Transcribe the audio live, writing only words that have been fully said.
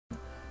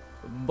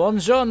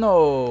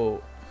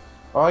Buongiorno!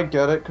 I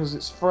get it, because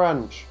it's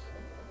French.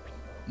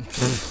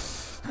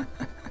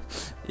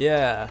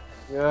 Yeah.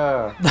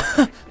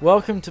 Yeah.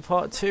 Welcome to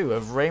part 2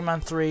 of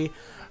Rayman 3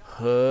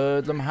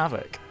 Hoodlum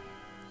Havoc.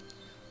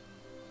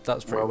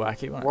 That's pretty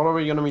wacky, wasn't it? What are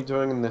we going to be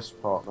doing in this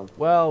part, then?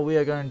 Well, we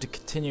are going to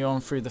continue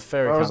on through the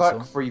Fairy Where was Council.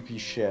 that creepy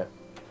shit?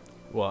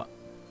 What?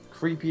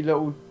 Creepy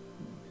little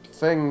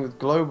thing with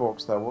glow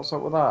box there. What's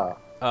up with that?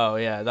 Oh,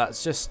 yeah,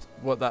 that's just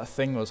what that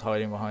thing was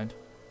hiding behind.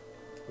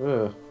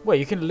 Ugh. Well,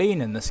 you can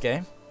lean in this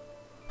game.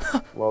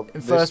 Well, In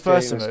this first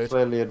person game is mode.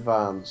 clearly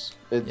advanced.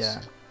 It's...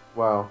 Yeah.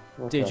 Wow.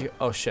 Okay. Did you?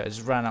 Oh shit! I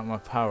just ran out of my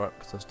power up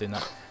because I was doing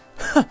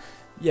that.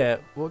 Yeah.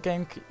 What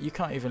game? You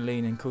can't even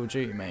lean in Call of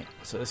Duty, mate.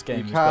 So this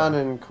game. You can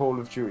in Call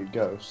of Duty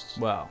Ghosts.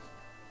 Well.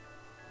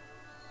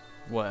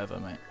 Whatever,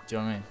 mate. Do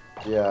you know what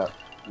I mean? Yeah.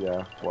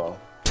 Yeah. Well.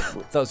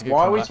 That was a good.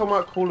 Why are we comeback. talking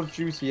about Call of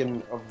Duty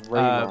and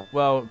Rayman?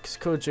 Well, because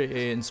Call of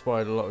Duty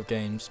inspired a lot of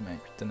games, mate,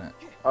 didn't it?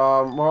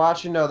 Well,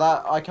 actually, no.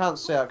 That I can't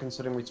say that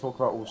considering we talk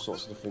about all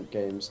sorts of different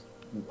games,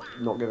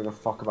 not giving a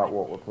fuck about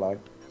what we're playing.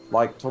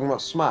 Like talking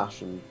about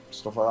Smash and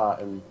stuff like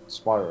that and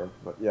Spyro,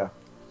 but yeah.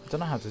 I don't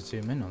know how to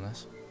zoom in on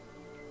this.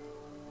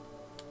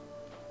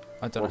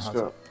 I don't What's know how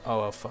to. good? Oh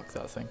well, fuck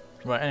that thing.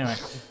 Right. Anyway,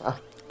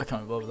 I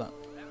can't be bothered with that.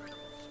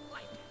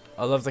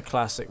 I love the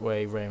classic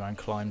way Rayman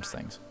climbs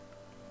things.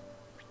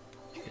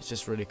 It's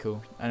just really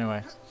cool.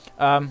 Anyway,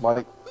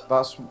 Like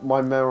that's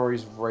my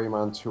memories of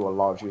Rayman 2 are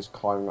largely as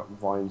climbing up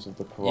vines of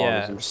the piranhas. yeah,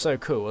 it And was so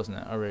cool, wasn't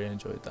it? I really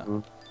enjoyed that.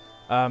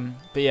 Mm.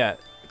 But yeah,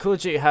 Call of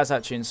Duty has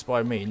actually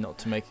inspired me not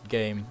to make a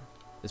game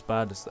as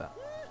bad as that.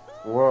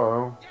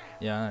 Whoa.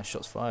 Yeah, I know,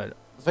 shots fired.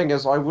 The thing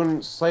is, I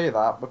wouldn't say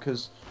that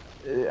because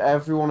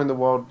everyone in the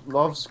world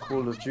loves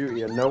Call of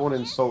Duty and no one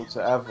insults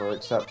it ever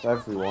except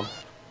everyone.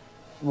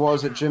 What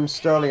was it? Jim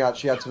Sterling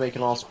actually had to make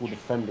an article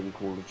defending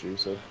Call of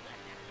Duty.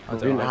 I He don't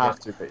didn't like have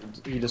it. to,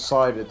 but he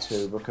decided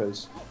to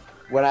because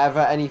whenever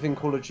anything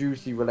Call of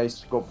Duty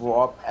related got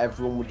brought up,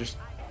 everyone would just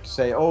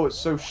say, "Oh, it's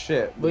so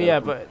shit." Well, you yeah,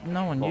 know, but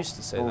no one used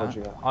to say that.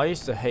 technology. I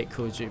used to hate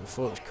Call of Duty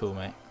before it was cool,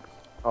 mate.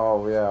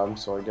 Oh yeah, I'm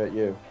sorry, get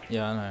you.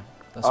 Yeah, I know.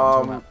 That's what I'm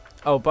talking about.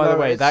 Oh, by the No,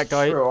 way, it's that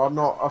guy. True. I'm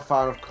not a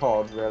fan of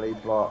COD really,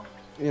 but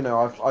you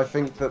know, I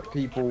think that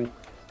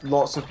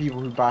lots of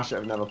people who bash it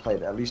have never played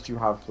it. At least you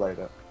have played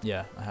it.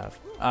 Yeah, I have.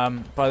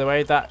 By the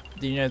way,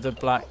 you know the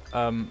black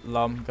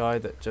lum guy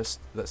that's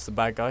the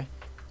bad guy,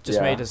 just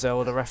Yeah. made a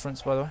Zelda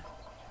reference. By the way,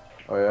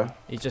 Oh yeah.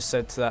 he just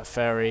said to that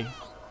fairy,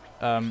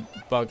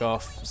 "Bug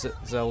off,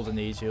 Zelda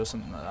needs you" or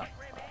something like that.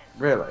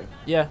 Really?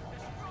 Yeah,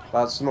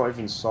 That's not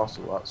even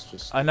subtle. That's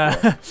just. I know.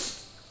 Yeah.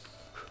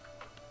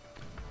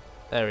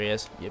 There he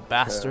is, you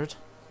bastard.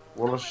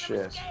 What a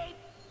shit.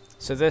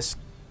 So this.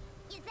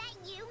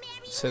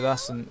 So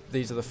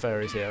these are the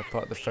fairies here,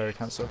 part of the fairy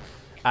council,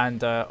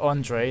 and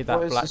Andre, that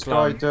What is black this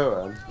guy lum,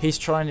 doing? he's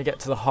trying to get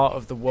to the heart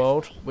of the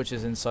world, which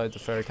is inside the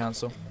fairy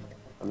council.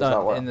 And is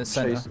that what in the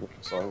centre. chasing him,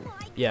 so-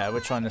 Yeah,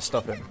 we're trying to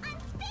stop him.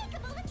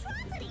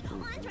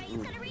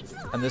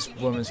 And this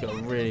woman's got a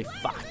really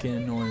fucking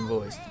annoying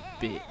voice,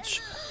 bitch.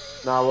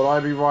 Now, would I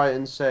be right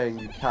in saying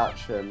you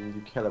catch him,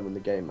 you kill him, and the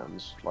game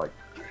ends, like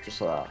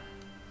just like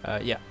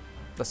that? Yeah,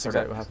 that's Okay.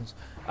 exactly what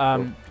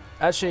happens.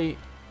 Actually,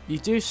 you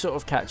do sort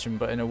of catch him,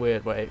 but in a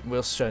weird way.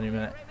 We'll show you in a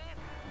minute.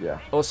 Yeah.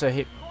 Also,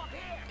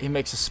 he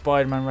makes a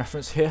Spider-Man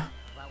reference here.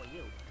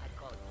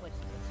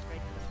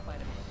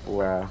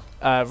 Where?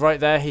 Right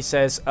there, he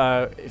says,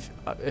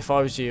 if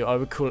I was you, I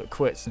would call it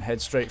quits and head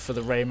straight for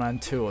the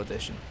Rayman 2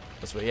 audition.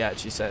 That's what he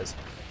actually says.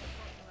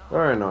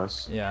 Very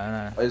nice.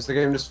 Yeah, I know. Is the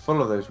game just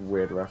full of those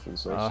weird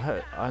references? I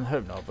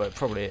hope not, but it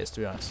probably is,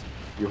 to be honest.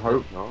 You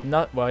hope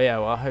not. Well, yeah,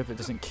 well, I hope it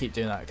doesn't keep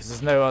doing that, because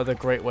there's no other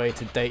great way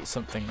to date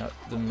something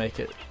than make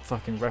it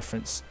fucking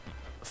reference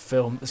a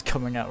film that's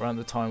coming out around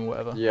the time or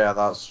whatever. Yeah,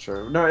 that's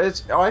true. No,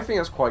 I think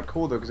it's quite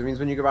cool though, because it means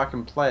when you go back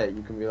and play it,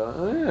 you can be like,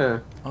 oh yeah.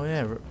 Oh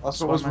yeah, That's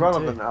what was Spider-Man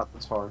relevant 2. at the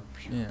time.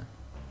 Yeah.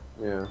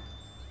 Yeah.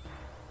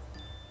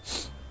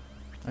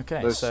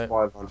 Okay, Those so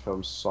Spider-Man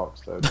films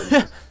sucked though, didn't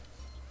they?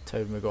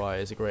 Tobey Maguire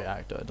is a great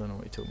actor. I don't know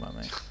what you're talking about,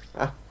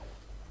 mate.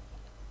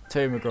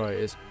 Tobey Maguire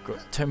is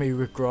Tobey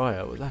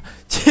Maguire. Was that?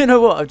 Do you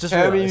know what I've just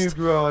realised?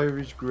 Maguire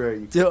is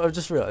great. Do you know what I've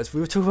just realised? We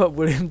were talking about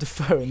William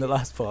Dafoe in the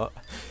last part,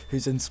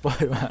 who's in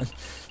Spider-Man.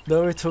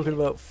 Now we're talking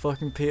about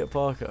fucking Peter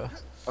Parker.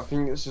 I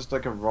think it's just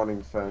like a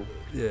running thing.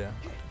 Yeah,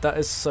 that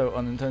is so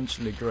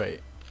unintentionally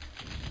great.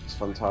 It's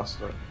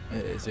fantastic.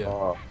 It is,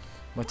 yeah.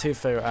 My two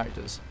favourite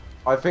actors.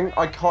 I think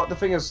I can't. The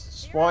thing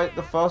is,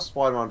 the first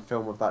Spider-Man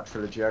film of that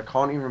trilogy, I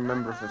can't even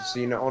remember if I've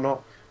seen it or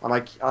not. And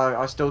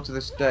I still to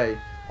this day,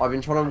 I've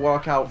been trying to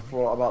work out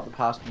for about the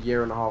past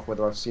year and a half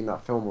whether I've seen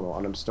that film or not,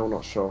 and I'm still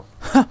not sure.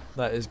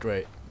 That is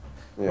great.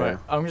 Yeah. Right,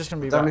 I'm just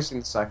gonna be Definitely back. seen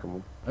the second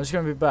one. I'm just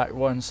gonna be back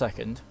 1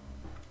 second.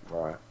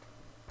 Right.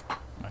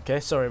 Okay,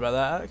 sorry about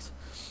that, Alex.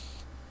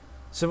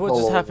 So what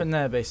just happened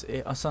there?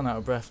 Basically, I sound out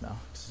of breath now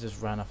because I just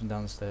ran up and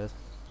down the stairs.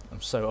 I'm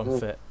so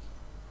unfit.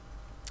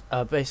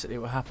 Basically,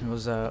 what happened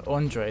was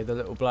Andre, the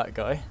little black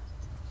guy,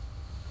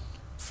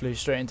 flew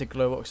straight into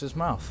Glowbox's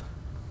mouth.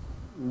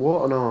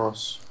 What an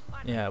arse.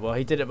 Yeah, well,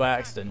 he did it by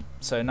accident,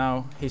 so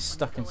now he's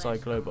stuck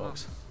inside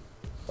Glowbox.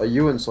 Are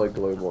you inside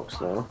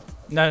Glowbox now?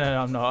 No,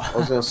 I'm not. I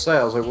was gonna say,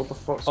 I was like, what the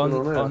fuck's going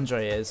on here?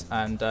 Andre is,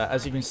 and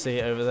as you can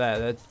see over there,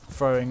 they're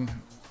throwing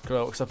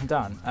Glowbox up and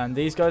down, and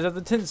these guys are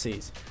the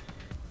Tinsies.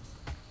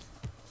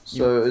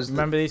 So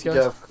remember these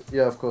guys?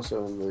 Yeah, of course I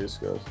remember these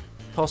guys.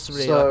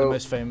 Possibly like the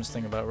most famous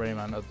thing about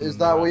Rayman. Is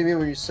that what you mean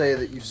when you say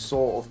that you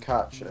sort of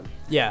catch him?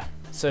 Yeah.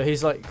 So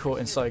he's like caught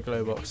inside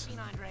Glowbox.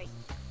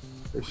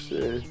 I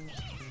see.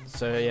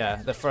 So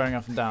yeah, they're throwing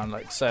up and down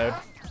like so.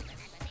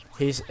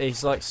 He's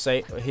like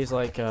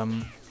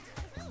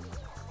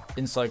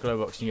inside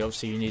Glowbox,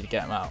 and you need to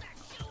get him out.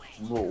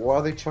 Well, why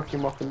are they chucking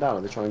him up and down?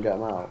 Are they trying to get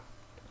him out?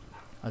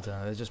 I don't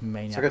know. They're just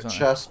maniacs. It's like a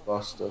chest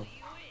buster.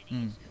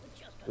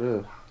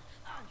 Ugh.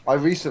 I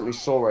recently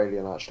saw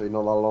Alien actually,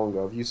 not that long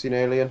ago. Have you seen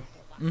Alien?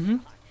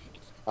 Mhm.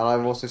 And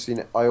I've also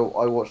seen. I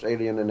watched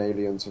Alien and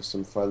Aliens with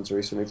some friends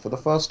recently for the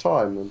first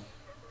time, and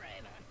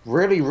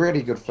really,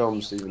 really good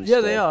films. Even yeah,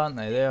 still. they are, aren't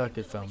they? They are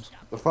good films.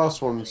 The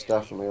first one's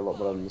definitely a lot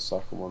better than the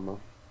second one, though.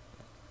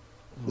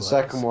 The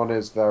second one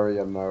is very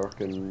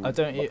American. I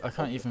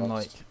can't even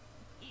like.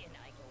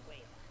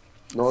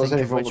 No,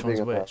 think of which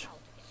one's which.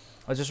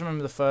 I just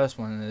remember the first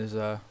one is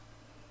okay,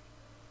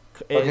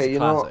 you classic.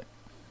 know,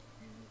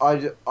 I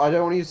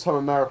don't want to use the term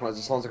Americanized.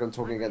 It sounds like I'm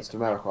talking against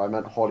America. I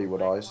meant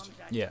Hollywoodized.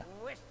 Yeah.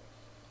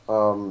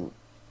 And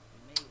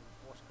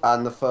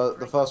the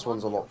first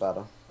one's a lot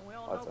better,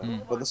 I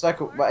think.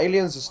 But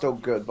Aliens is still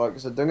good. Like I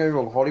said, don't get me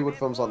wrong, Hollywood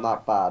films aren't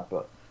that bad,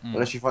 but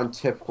unless you find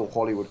typical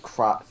Hollywood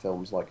crap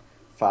films like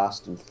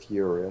Fast and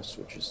Furious,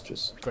 which is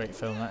just great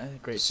film, that is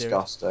great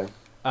disgusting.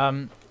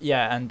 Series.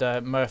 Yeah,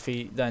 and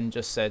Murphy then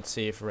just said,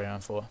 "See you for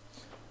Rayman 4."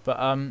 But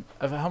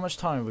how much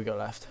time have we got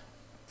left?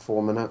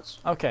 4 minutes.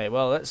 Okay,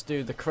 well let's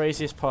do the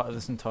craziest part of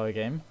this entire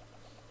game.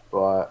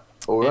 Right,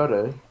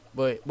 already.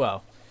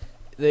 Well,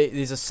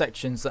 these are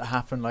sections that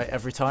happen like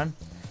every time.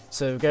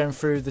 So we're going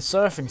through the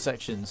surfing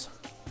sections.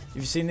 Have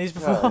you seen these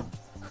before?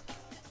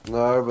 Yeah.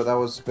 No, but there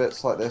was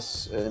bits like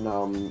this in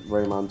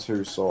Rayman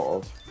 2, sort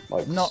of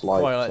like not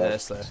slide quite like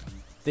sections. this though.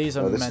 These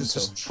are this mental. is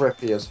just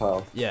trippy as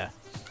hell. Yeah.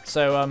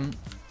 So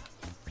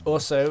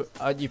also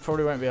you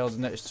probably won't be able to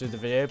notice through the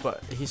video,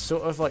 but he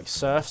sort of like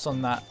surfs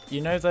on that.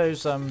 You know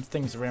those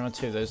things in Rayman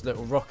 2, those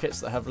little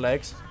rockets that have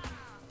legs.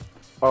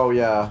 Oh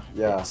yeah,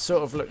 yeah. It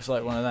sort of looks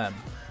like one of them.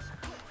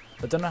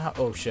 I don't know how.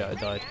 Oh shit! I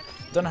died.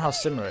 I don't know how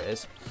similar it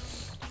is.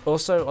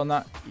 Also on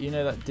that, you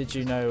know that Did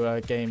You Know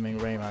Gaming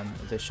Rayman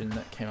edition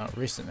that came out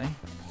recently?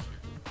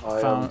 I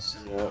haven't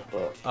seen it,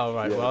 but... Oh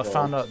right, yeah, well I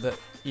found out that,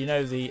 you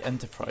know the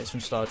Enterprise from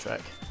Star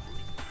Trek?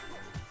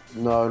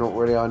 No, not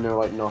really, I know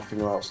like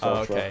nothing about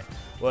Star Trek. Okay,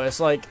 well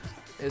it's like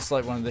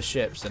one of the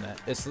ships in it.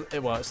 It's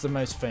the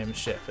most famous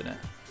ship in it.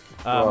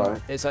 Right.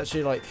 It's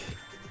actually like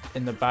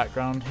in the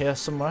background here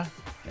somewhere.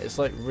 It's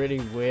like really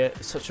weird,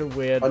 it's such a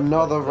weird...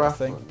 Another like,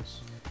 reference.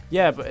 thing.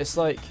 Yeah, but it's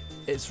like,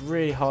 it's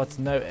really hard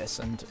to notice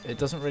and it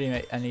doesn't really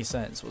make any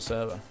sense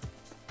whatsoever.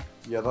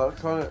 Yeah, that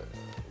kind of,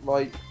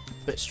 like...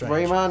 Bit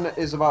strange. Rayman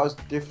is about as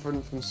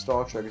different from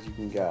Star Trek as you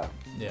can get.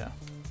 Yeah.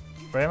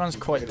 Rayman's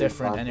quite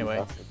different anyway.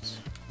 Methods.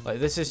 Like,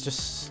 this is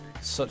just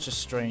such a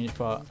strange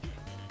part.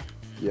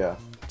 Yeah.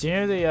 Do you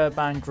know the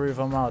band Groove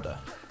Armada?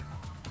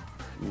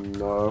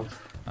 No.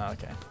 Oh,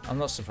 okay. I'm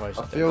not surprised.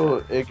 I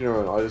feel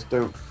ignorant, I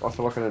feel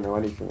like I don't know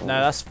anything.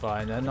 No, that's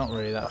fine. They're not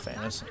really that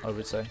famous, I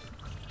would say.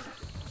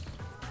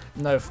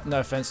 No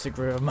offense to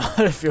Groove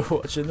Armada if you're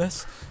watching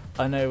this.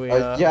 I know we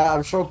yeah,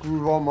 I'm sure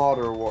Groove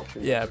Armada are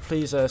watching. Yeah,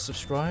 please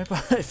subscribe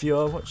if you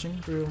are watching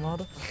Groove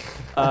Armada.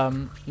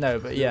 No,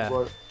 but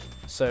yeah.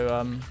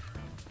 So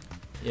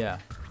yeah.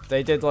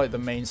 They did like the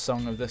main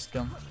song of this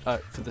gun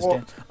for this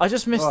game. I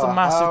just missed the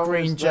massive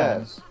green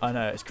gem. I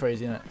know, it's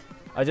crazy, isn't it?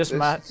 I just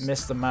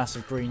missed the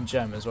massive green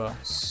gem as well.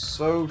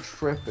 So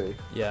trippy.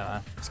 Yeah,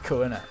 man. It's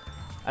cool, isn't it?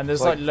 And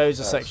there's like loads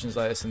of sections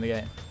like this in the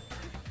game.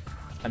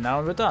 And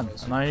now we're done.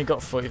 And I only got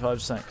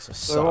 45%.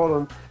 So hold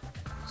on.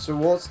 So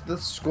what's the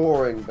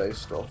scoring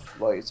based off?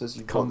 Like it says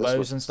you've got this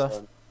combos and stuff.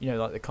 You know,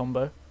 like the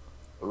combo.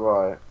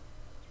 Right.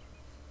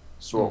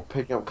 So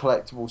picking up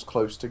collectibles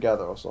close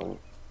together or something.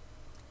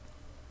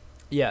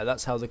 Yeah,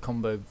 that's how the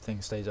combo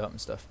thing stays up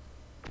and stuff.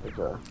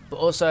 Okay. But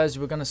also, as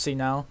we're gonna see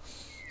now,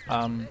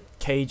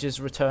 cages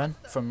return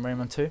from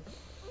Rayman 2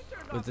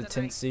 with the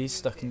Tinsies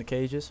stuck in the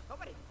cages.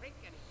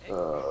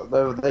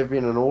 They've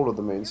been in all of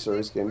the main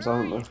series games,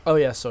 haven't they? Oh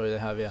yeah, sorry, they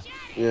have, yeah.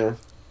 Yeah.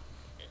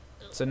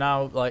 So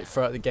now, like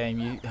throughout the game,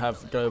 you have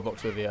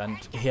Glowbox with you, and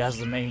he has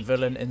the main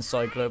villain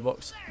inside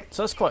Glowbox.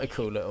 So that's quite a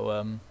cool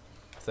little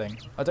thing.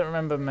 I don't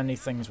remember many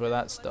things where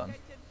that's done,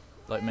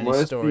 like many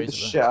stories. Beat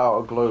the shit out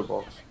of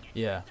Glowbox.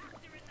 Yeah,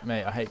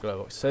 mate, I hate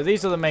Glowbox. So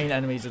these are the main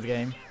enemies of the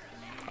game.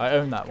 I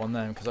own that one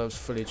then because I was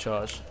fully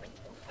charged.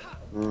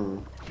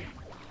 And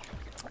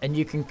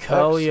you can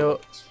curl your,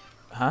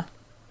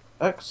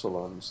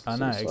 Excellent. I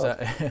know,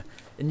 exactly.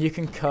 And you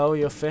can curl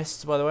your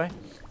fists, by the way.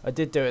 I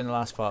did do it in the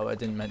last part, but I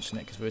didn't mention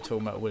it because we were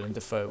talking about Willem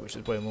Dafoe, which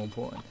is way more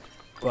important.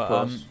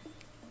 But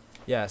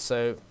yeah,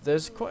 so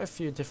there's quite a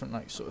few different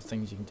like sort of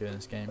things you can do in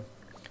this game.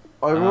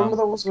 I remember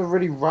there was a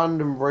really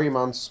random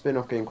Rayman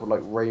spin-off game called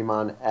like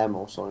Rayman M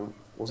or something.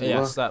 Wasn't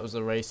Yes, there? that was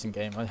a racing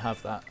game. I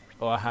have that.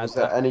 Or I had Was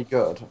that that. any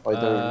good? I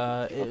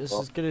don't. It was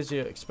as good as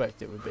you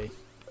expect it would be.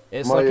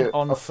 It's like an My a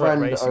on-foot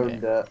friend racing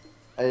owned game. it.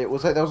 It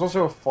was like there was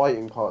also a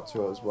fighting part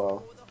to it as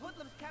well.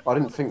 I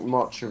didn't think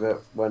much of it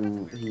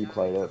when he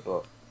played it,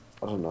 but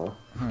I don't know.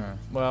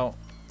 Well,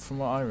 from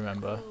what I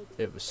remember,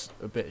 it was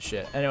a bit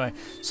shit. Anyway,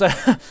 so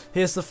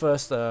here's the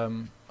first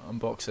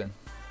unboxing.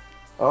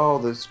 Oh,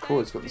 that's cool.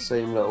 It's got the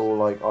same little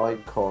like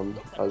icon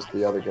as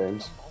the other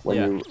games when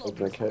you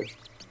open a case.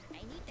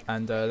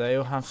 And they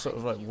all have sort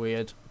of like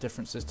weird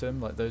differences to them.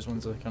 Like those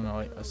ones are kind of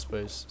like, I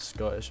suppose,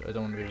 Scottish. I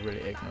don't want to be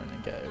really ignorant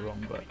and get it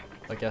wrong, but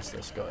I guess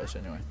they're Scottish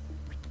anyway.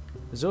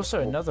 There's also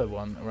another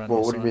one around.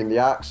 Well, what do you mean, the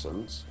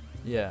accents?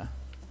 Yeah,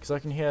 because I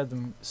can hear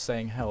them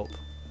saying help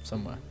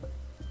somewhere.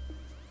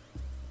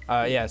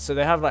 Yeah, so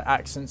they have like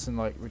accents and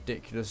like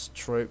ridiculous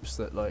tropes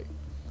that like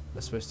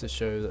are supposed to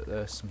show that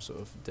there's some sort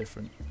of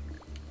different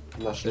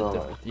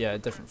nationality. Yeah,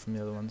 different from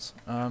the other ones.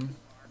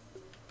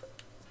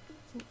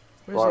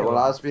 Right, well,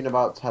 that's been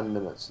about 10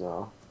 minutes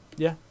now.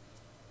 Yeah.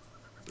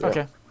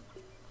 Okay.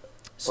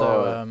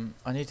 So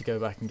I need to go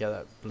back and get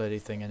that bloody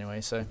thing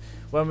anyway. So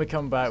when we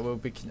come back, we'll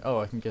be. Oh,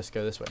 I can just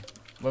go this way.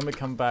 When we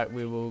come back,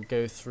 we will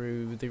go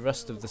through the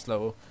rest of this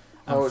level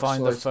and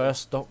find the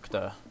first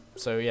doctor.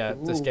 So yeah,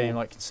 this game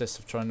like consists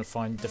of trying to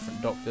find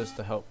different doctors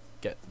to help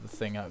get the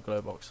thing out of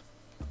Glowbox.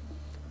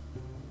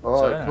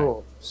 Alright,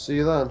 cool. See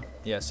you then.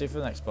 Yeah, see you for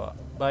the next part.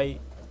 Bye.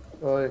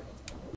 Bye.